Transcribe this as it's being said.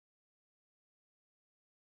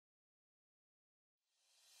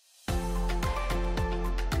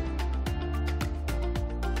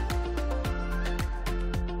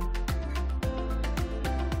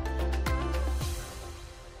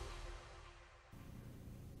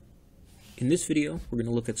In this video, we're going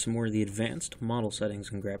to look at some more of the advanced model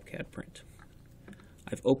settings in GrabCAD Print.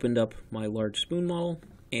 I've opened up my large spoon model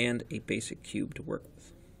and a basic cube to work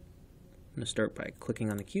with. I'm going to start by clicking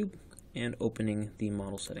on the cube and opening the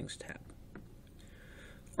Model Settings tab.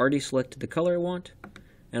 I've already selected the color I want,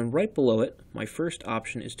 and right below it, my first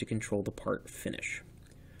option is to control the part finish.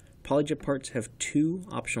 PolyJet parts have two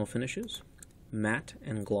optional finishes, matte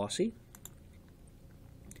and glossy.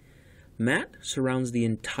 Matte surrounds the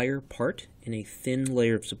entire part in a thin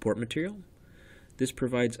layer of support material. This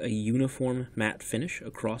provides a uniform matte finish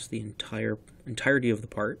across the entirety of the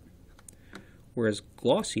part, whereas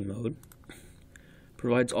glossy mode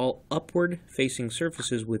provides all upward facing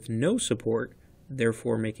surfaces with no support,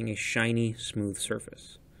 therefore making a shiny, smooth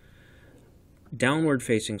surface. Downward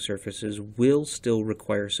facing surfaces will still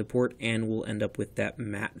require support and will end up with that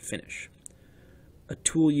matte finish. A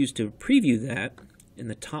tool used to preview that in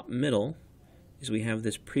the top middle is we have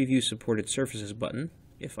this Preview Supported Surfaces button.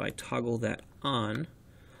 If I toggle that on,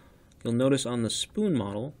 you'll notice on the spoon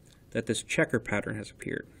model that this checker pattern has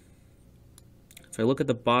appeared. If I look at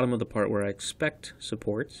the bottom of the part where I expect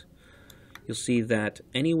supports, you'll see that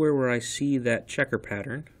anywhere where I see that checker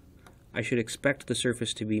pattern, I should expect the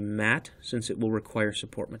surface to be matte since it will require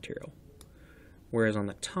support material. Whereas on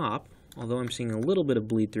the top, although I'm seeing a little bit of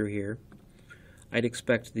bleed through here, I'd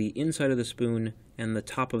expect the inside of the spoon and the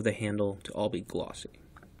top of the handle to all be glossy.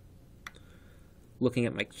 Looking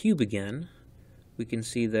at my cube again, we can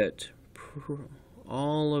see that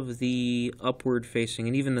all of the upward facing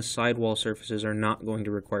and even the sidewall surfaces are not going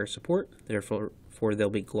to require support, therefore they'll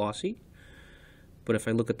be glossy. But if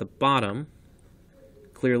I look at the bottom,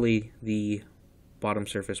 clearly the bottom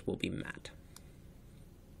surface will be matte.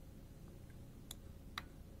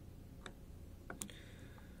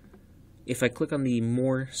 If I click on the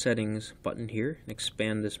More Settings button here and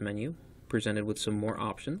expand this menu, presented with some more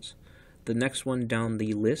options, the next one down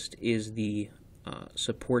the list is the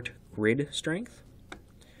Support Grid Strength.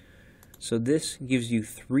 So this gives you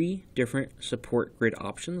three different support grid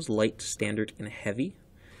options, light, standard, and heavy.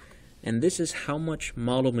 And this is how much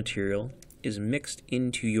model material is mixed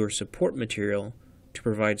into your support material to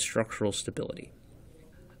provide structural stability.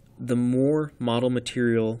 The more model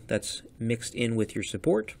material that's mixed in with your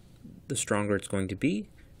support, the stronger it's going to be,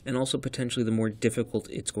 and also potentially the more difficult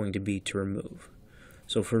it's going to be to remove.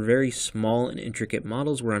 So for very small and intricate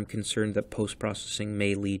models where I'm concerned that post-processing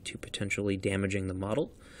may lead to potentially damaging the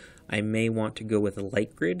model, I may want to go with a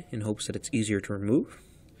light grid in hopes that it's easier to remove.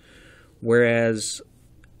 Whereas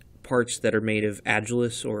parts that are made of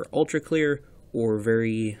Agilis or ultra clear or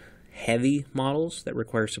very heavy models that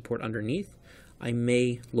require support underneath, I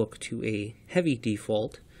may look to a heavy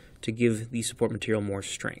default to give the support material more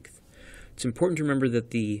strength. It's important to remember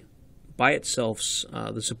that by itself,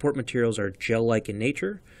 the support materials are gel-like in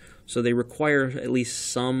nature, so they require at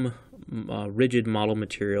least some rigid model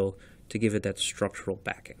material to give it that structural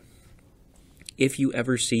backing. If you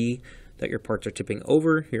ever see that your parts are tipping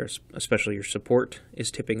over, especially your support is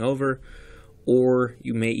tipping over, or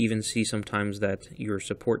you may even see sometimes that your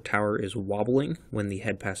support tower is wobbling when the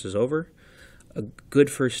head passes over, a good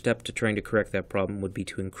first step to trying to correct that problem would be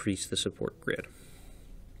to increase the support grid.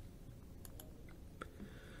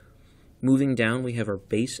 Moving down, we have our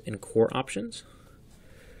base and core options.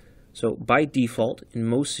 So by default, in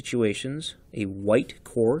most situations, a white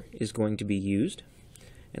core is going to be used.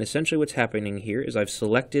 And essentially what's happening here is I've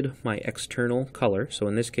selected my external color. So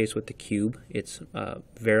in this case with the cube, it's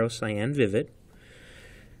Vero Cyan Vivid.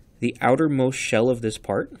 The outermost shell of this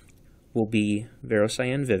part will be Vero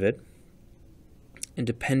Cyan Vivid. And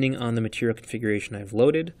depending on the material configuration I've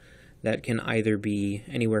loaded, that can either be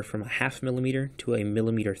anywhere from a 0.5 millimeter to 1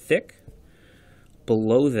 millimeter thick.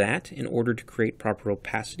 Below that, in order to create proper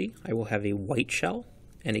opacity, I will have a white shell.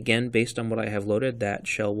 And again, based on what I have loaded, that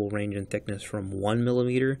shell will range in thickness from 1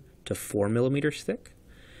 millimeter to 4 millimeters thick.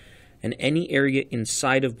 And any area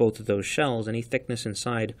inside of both of those shells, any thickness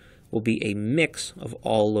inside, will be a mix of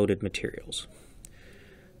all loaded materials.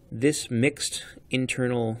 This mixed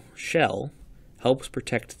internal shell helps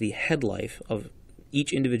protect the head life of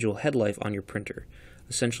each individual head life on your printer,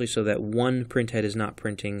 essentially so that one printhead is not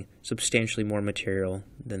printing substantially more material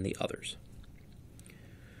than the others.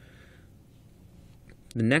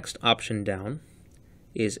 The next option down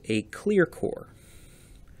is a clear core.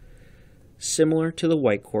 Similar to the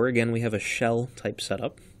white core, again we have a shell type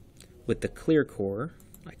setup. With the clear core,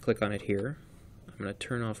 I click on it here. I'm going to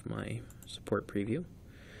turn off my support preview.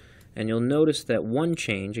 And you'll notice that one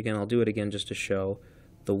change, again I'll do it again just to show,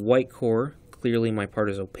 the white core, clearly my part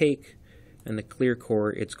is opaque, and the clear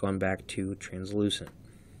core, it's gone back to translucent.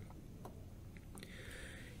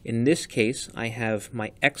 In this case, I have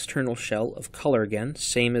my external shell of color again,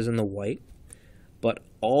 same as in the white, but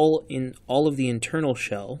all of the internal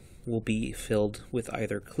shell will be filled with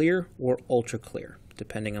either clear or ultra clear,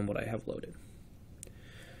 depending on what I have loaded.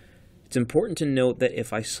 It's important to note that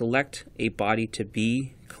if I select a body to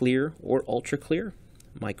be clear or ultra clear,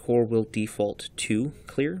 my core will default to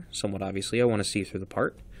clear. Somewhat obviously, I want to see through the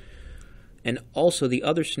part. And also the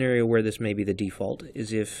other scenario where this may be the default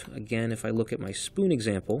is if, again, if I look at my spoon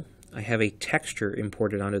example, I have a texture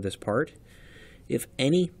imported onto this part. If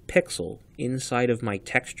any pixel inside of my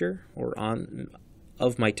texture or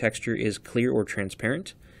of my texture is clear or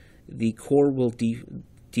transparent, the core will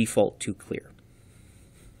default to clear.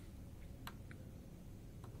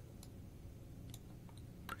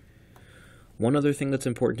 One other thing that's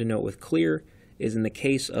important to note with clear is in the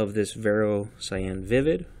case of this Vero Cyan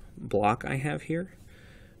Vivid block I have here,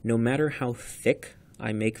 no matter how thick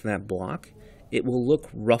I make that block, it will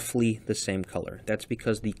look roughly the same color. That's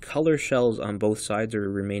because the color shells on both sides are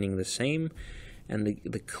remaining the same, and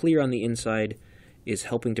the clear on the inside is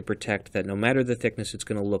helping to protect that no matter the thickness, it's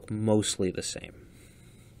going to look mostly the same.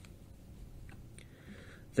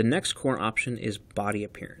 The next core option is body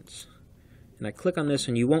appearance. And I click on this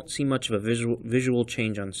and you won't see much of a visual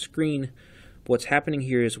change on screen. But what's happening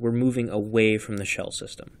here is we're moving away from the shell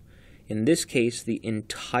system. In this case, the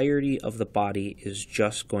entirety of the body is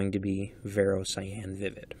just going to be Vero Cyan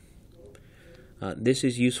Vivid. This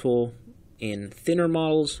is useful in thinner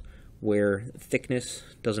models where thickness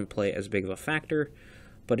doesn't play as big of a factor,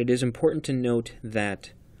 but it is important to note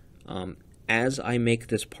that as I make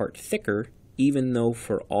this part thicker, even though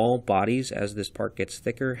for all bodies as this part gets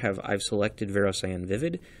thicker I've selected Vero Cyan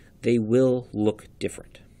Vivid, they will look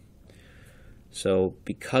different. So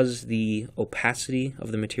because the opacity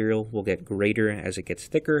of the material will get greater as it gets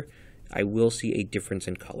thicker, I will see a difference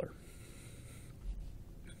in color.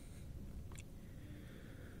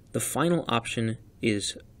 The final option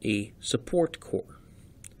is a support core.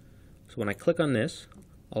 So when I click on this,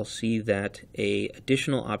 I'll see that an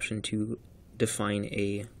additional option to define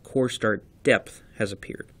a core start depth has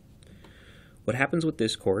appeared. What happens with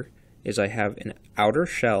this core is I have an outer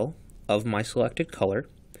shell of my selected color,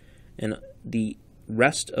 and the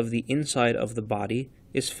rest of the inside of the body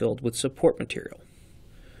is filled with support material.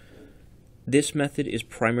 This method is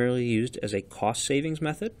primarily used as a cost savings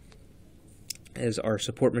method, as our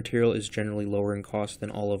support material is generally lower in cost than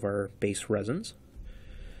all of our base resins.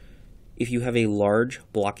 If you have a large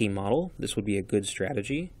blocky model, this would be a good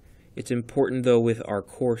strategy. It's important though with our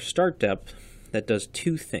core start depth that does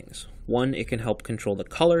two things. One, it can help control the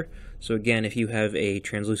color. So again, if you have a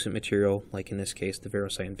translucent material, like in this case the Vero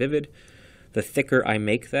Cyan Vivid, the thicker I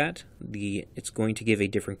make that, it's going to give a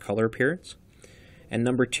different color appearance. And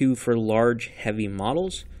number two, for large heavy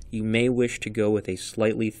models, you may wish to go with a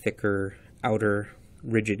slightly thicker outer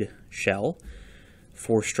rigid shell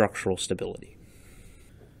for structural stability.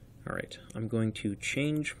 Alright, I'm going to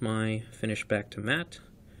change my finish back to matte,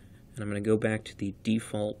 and I'm going to go back to the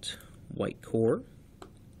default white core,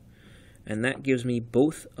 and that gives me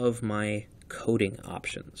both of my coating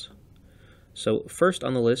options. So first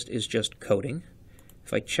on the list is just coating.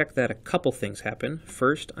 If I check that, a couple things happen.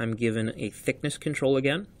 First, I'm given a thickness control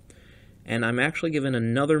again, and I'm actually given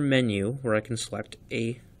another menu where I can select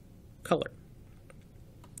a color.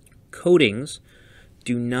 Coatings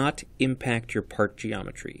do not impact your part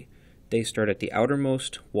geometry. They start at the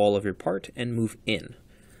outermost wall of your part and move in.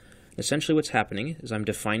 Essentially what's happening is I'm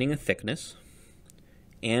defining a thickness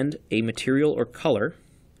and a material or color,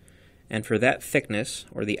 and for that thickness,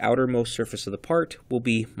 or the outermost surface of the part, will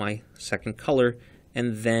be my second color,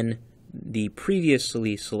 and then the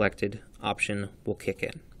previously selected option will kick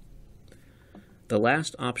in. The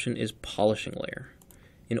last option is polishing layer.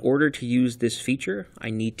 In order to use this feature, I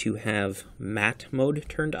need to have matte mode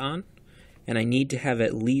turned on, and I need to have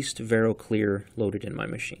at least Vero Clear loaded in my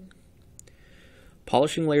machine.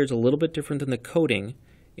 Polishing layer is a little bit different than the coating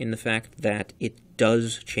in the fact that it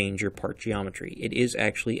does change your part geometry. It is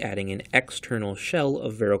actually adding an external shell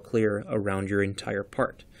of Vero Clear around your entire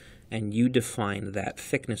part, and you define that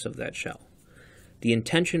thickness of that shell. The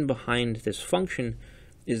intention behind this function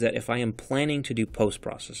is that if I am planning to do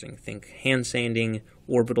post-processing, think hand sanding,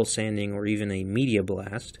 orbital sanding, or even a media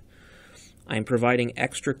blast, I'm providing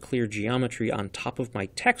extra clear geometry on top of my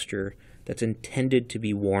texture that's intended to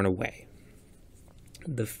be worn away.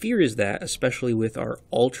 The fear is that, especially with our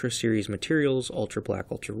Ultra series materials, Ultra Black,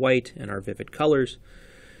 Ultra White, and our vivid colors,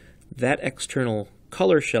 that external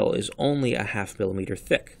color shell is only a 0.5 millimeter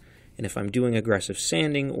thick. And if I'm doing aggressive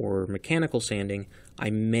sanding or mechanical sanding, I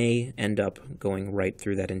may end up going right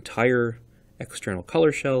through that entire external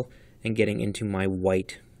color shell and getting into my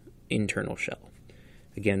white internal shell.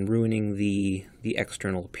 Again, ruining the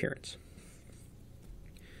external appearance.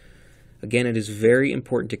 Again, it is very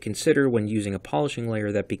important to consider when using a polishing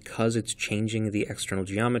layer that because it's changing the external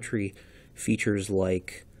geometry, features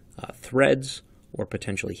like threads or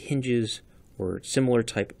potentially hinges or similar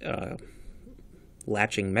type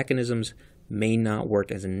latching mechanisms may not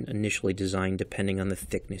work as initially designed depending on the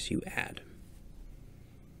thickness you add.